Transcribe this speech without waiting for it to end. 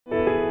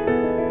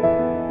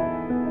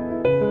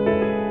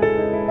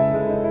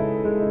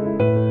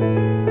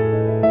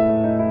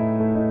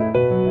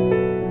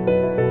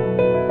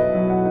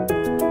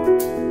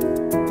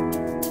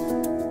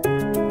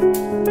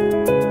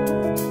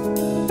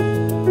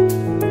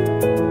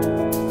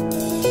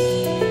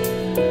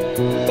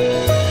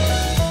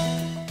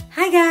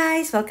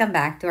welcome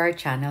back to our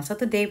channel. So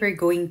today we're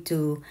going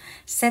to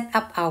set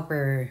up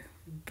our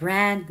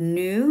brand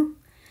new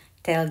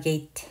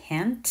tailgate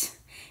tent.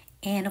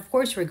 And of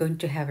course, we're going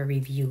to have a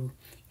review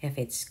if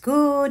it's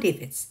good, if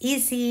it's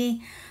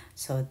easy.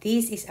 So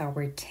this is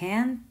our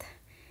tent.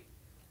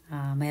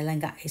 My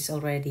langga is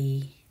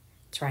already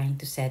trying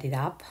to set it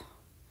up.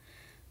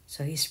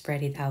 So he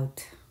spread it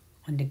out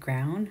on the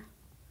ground.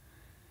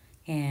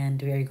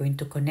 And we are going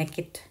to connect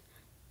it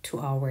to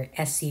our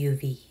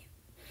SUV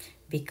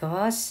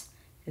because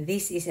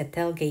this is a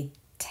tailgate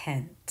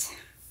tent.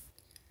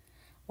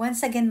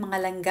 Once again,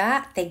 mga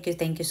langga,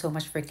 thank you so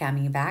much for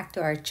coming back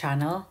to our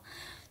channel.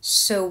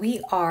 So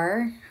we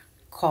are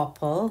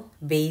couple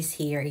based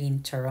here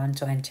in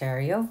Toronto,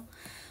 Ontario.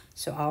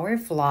 So our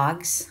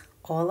vlogs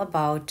all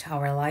about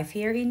our life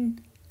here in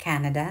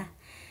Canada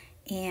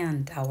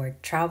and our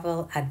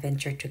travel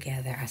adventure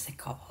together as a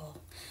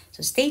couple.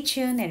 So stay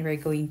tuned and we're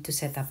going to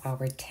set up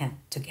our tent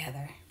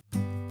together.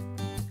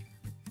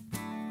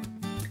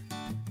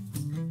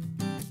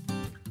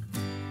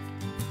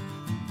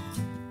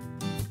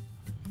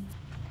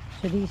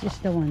 So this is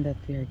the one that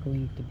we are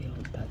going to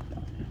build that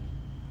one.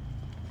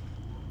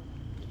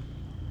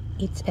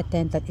 It's a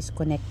tent that is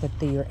connected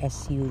to your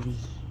SUV.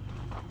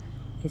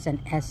 It's an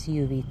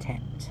SUV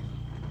tent.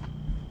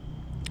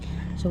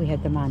 So we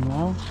have the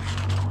manual.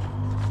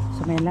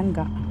 So may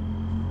langga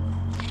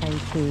try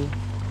to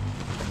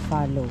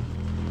follow.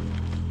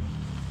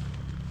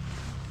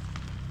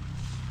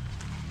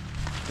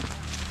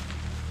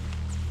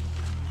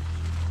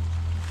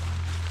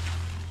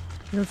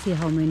 We'll see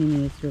how many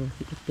minutes will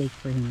it take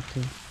for him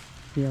to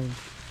build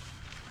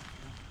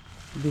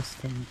this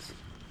tent.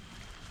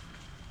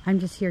 I'm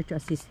just here to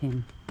assist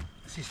him.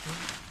 Assist him?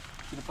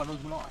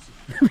 Pinapanood mo lang kasi.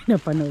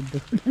 Pinapanood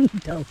lang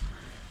daw.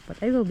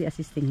 But I will be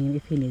assisting him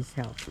if he needs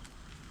help.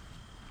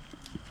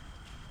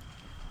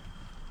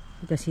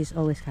 Because he's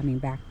always coming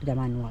back to the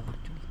manual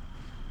actually.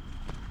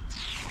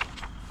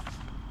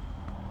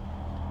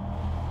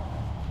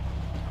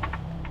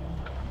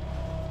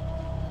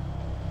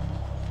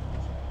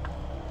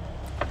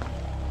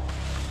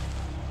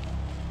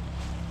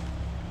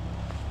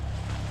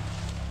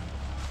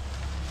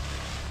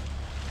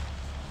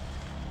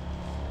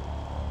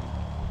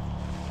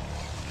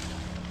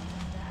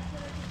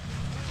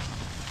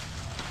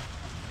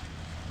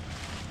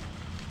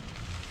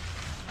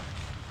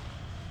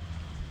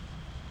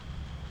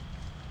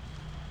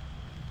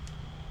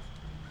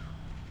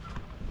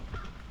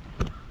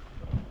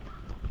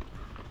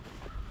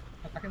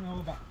 Hatakin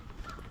mo ba?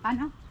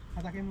 Ano?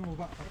 Hatakin mo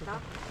ba? Ito?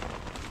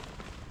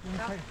 Yung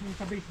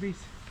sa base.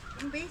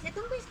 Yung base?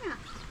 Itong base nga.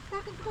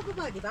 Hatakin ko pa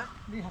baba, di ba?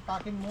 Hindi,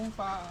 hatakin mo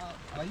pa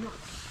layo.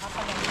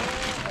 Papalayo.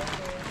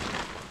 Okay.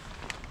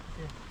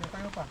 Okay, kaya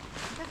tayo pa.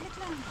 Saglit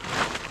lang.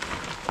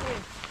 Okay.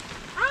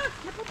 Ah!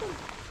 Naputol!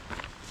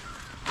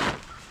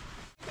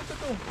 Ito.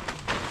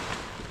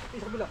 Sa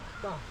kabila.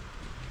 Ito.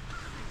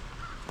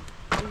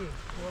 Ay,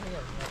 ano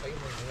yan? Hatakin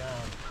mo.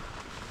 Ayan.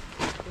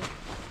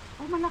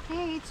 Oh,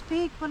 malaki. It's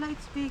big. Wala,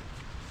 it's big.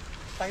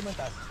 Tayo mo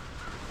taas.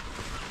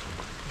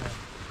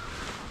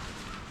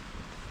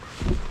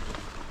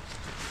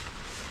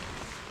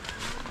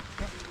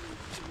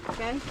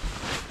 Okay.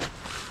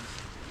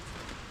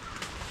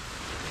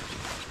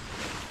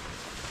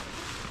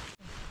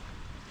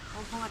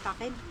 Huwag mong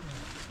atakin.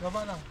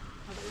 Baba lang.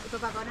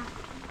 Ibaba ko na.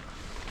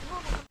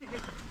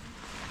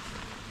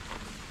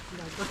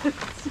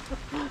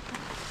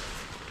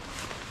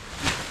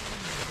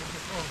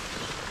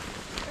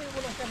 Ay,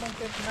 wala siya mang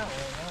tent na.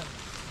 Ayan.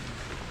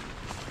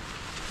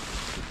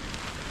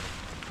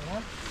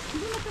 Ayan.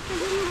 Hindi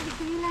matutulong na.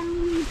 Kailan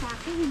mo sa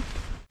akin.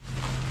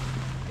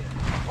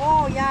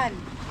 Oh, yan.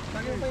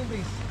 Tagay mo pa yung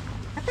base.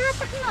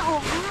 Atatak na,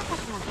 oh.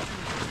 Atatak na.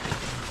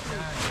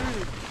 Ayan.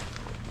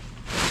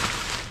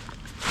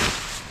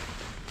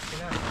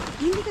 Ayan.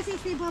 Hindi kasi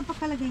stable ang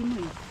pagkalagay mo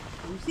eh.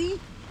 You see?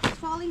 It's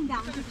falling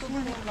down. Ito mo,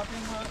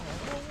 lapin mo.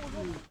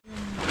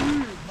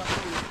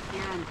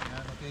 Yan. Ayan,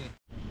 okay.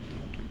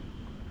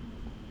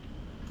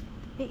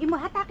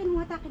 Hatakin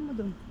mo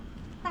dun.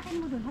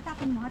 Hatakin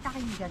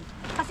mo dyan.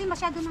 Kasi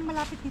masyado nang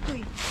malapit dito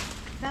eh.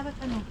 Dapat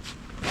ano.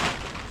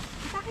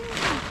 Hatakin mo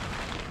dyan.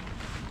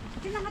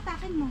 Kasi nang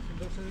hatakin mo.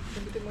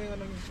 Sundutin mo yung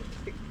ano yung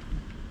stick.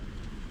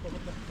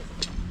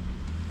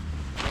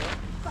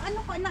 Ano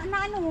ko,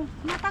 ano,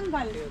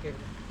 natanggal. Okay.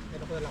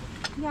 Ano ko na lang.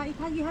 Yeah,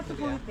 you have to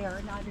pull it there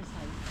on the other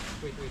side.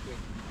 Wait.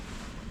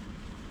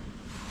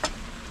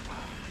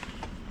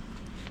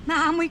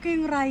 Naamoy ko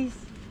yung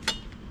rice.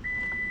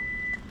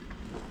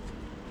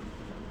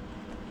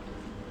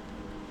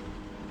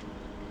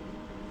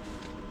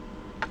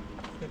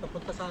 Okay,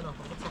 papunta sa ano?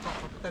 Papunta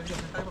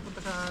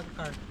sa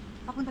car.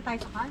 Papunta tayo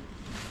sa car?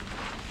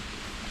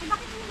 Eh,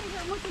 bakit hindi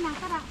mo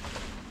tinatara?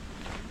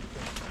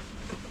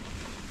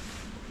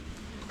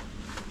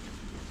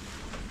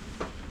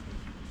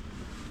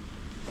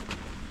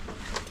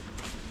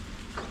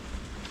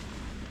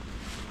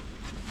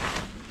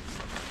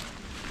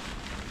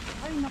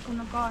 Ay, naku,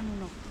 nagkaano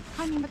na.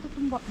 Honey,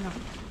 matutumba na.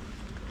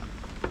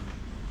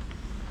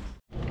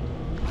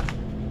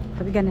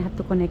 So we're gonna have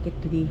to connect it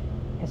to the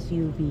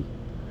SUV.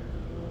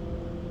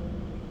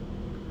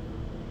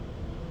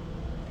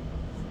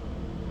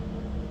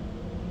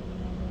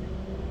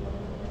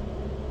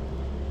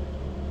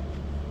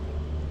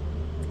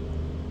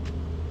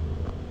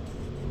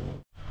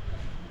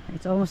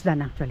 It's almost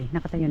done actually.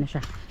 Nakatayo na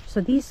siya.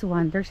 So this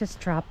one, there's a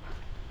strap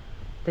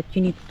that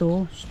you need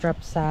to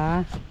strap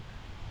sa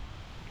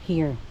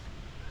here.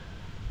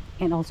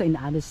 And also in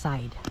the other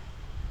side.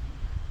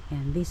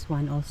 And this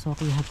one also,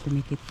 we have to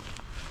make it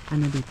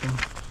ano dito.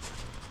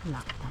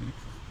 Lock them.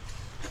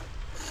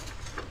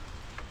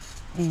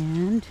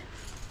 And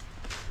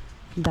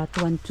that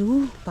one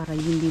too, para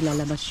hindi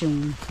lalabas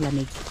yung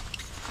lamig.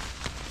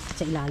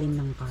 Sa ilalim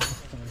ng car,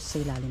 of course. Sa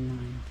ilalim ng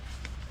ano.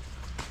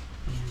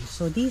 Ayan.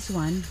 So this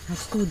one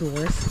has two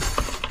doors,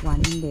 one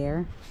in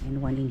there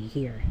and one in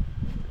here.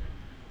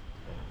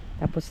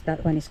 Tapos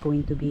that one is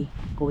going to be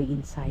going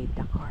inside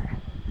the car.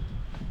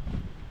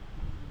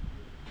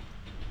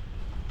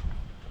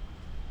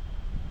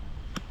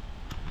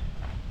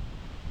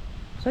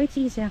 So it's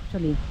easy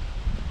actually.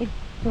 It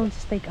will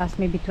just take us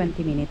maybe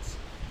 20 minutes.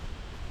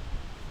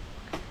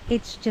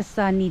 It's just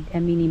need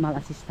a minimal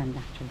assistant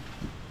actually.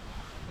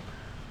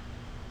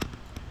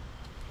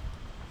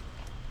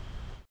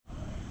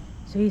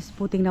 So he's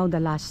putting now the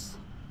last,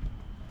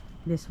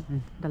 this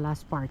one, the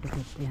last part of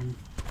it. Ayan.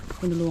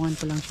 Tinulungan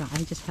ko lang siya.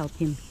 I just help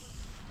him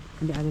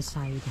on the other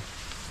side.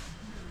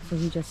 So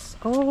he just,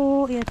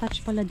 oh,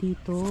 i-attach pala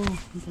dito.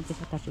 I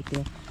just attach it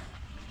here.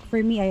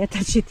 For me, I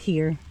attach it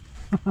here.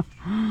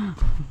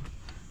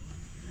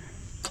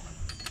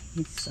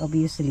 It's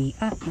obviously,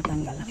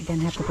 natanggal. I then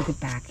have to put it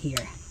back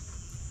here.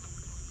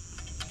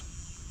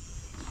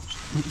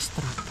 Ang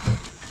strap.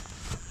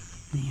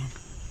 Ayan.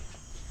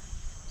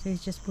 So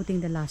he's just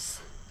putting the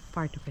last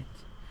part of it,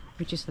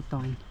 which is the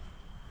tongue.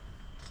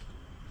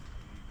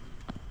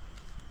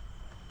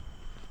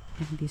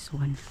 And this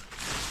one.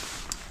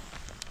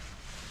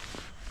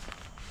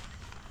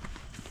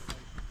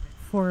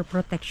 For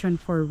protection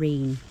for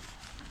rain.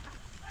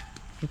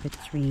 If it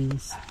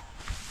rains.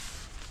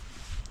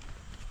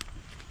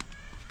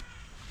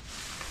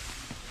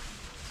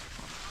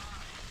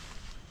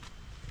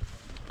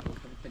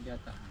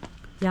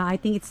 Yeah, I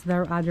think it's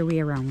the other way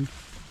around.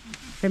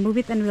 Remove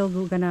it and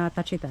we're gonna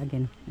touch it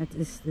again.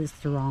 This is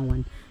the wrong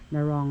one.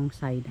 The wrong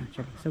side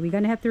actually. So we're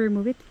gonna have to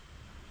remove it.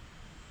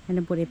 And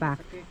then put it back.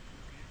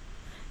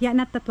 Yeah,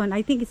 not that one.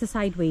 I think it's a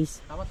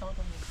sideways.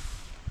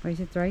 Or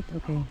is it right?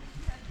 Okay.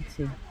 Let's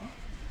see.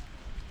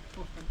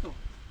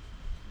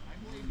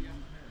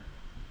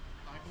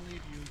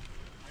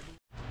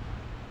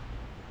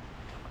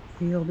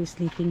 We will be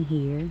sleeping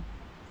here.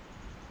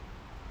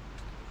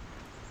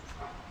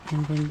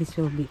 And then this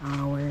will be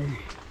our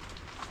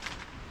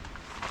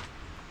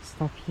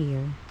stuff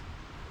here.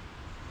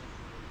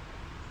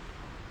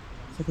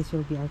 So this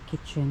will be our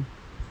kitchen.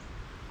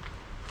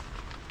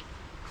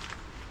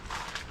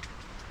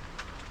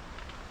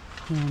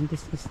 And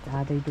this is the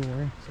other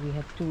door. So we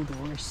have two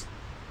doors.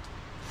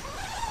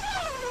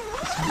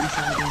 This one is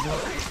the other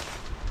door.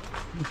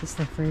 This is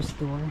the first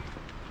door.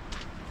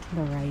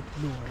 The right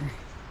door.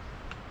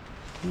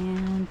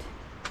 And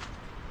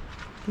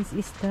this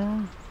is the other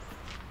door.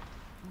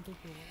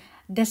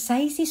 The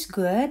size is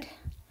good.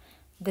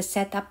 The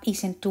setup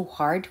isn't too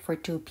hard for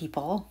two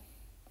people.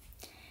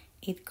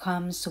 It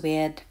comes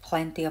with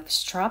plenty of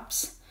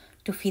straps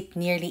to fit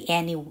nearly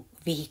any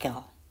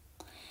vehicle.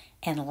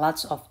 And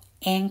lots of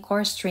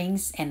anchor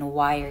strings and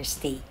wire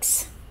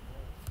stakes.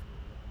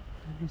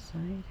 Other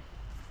side.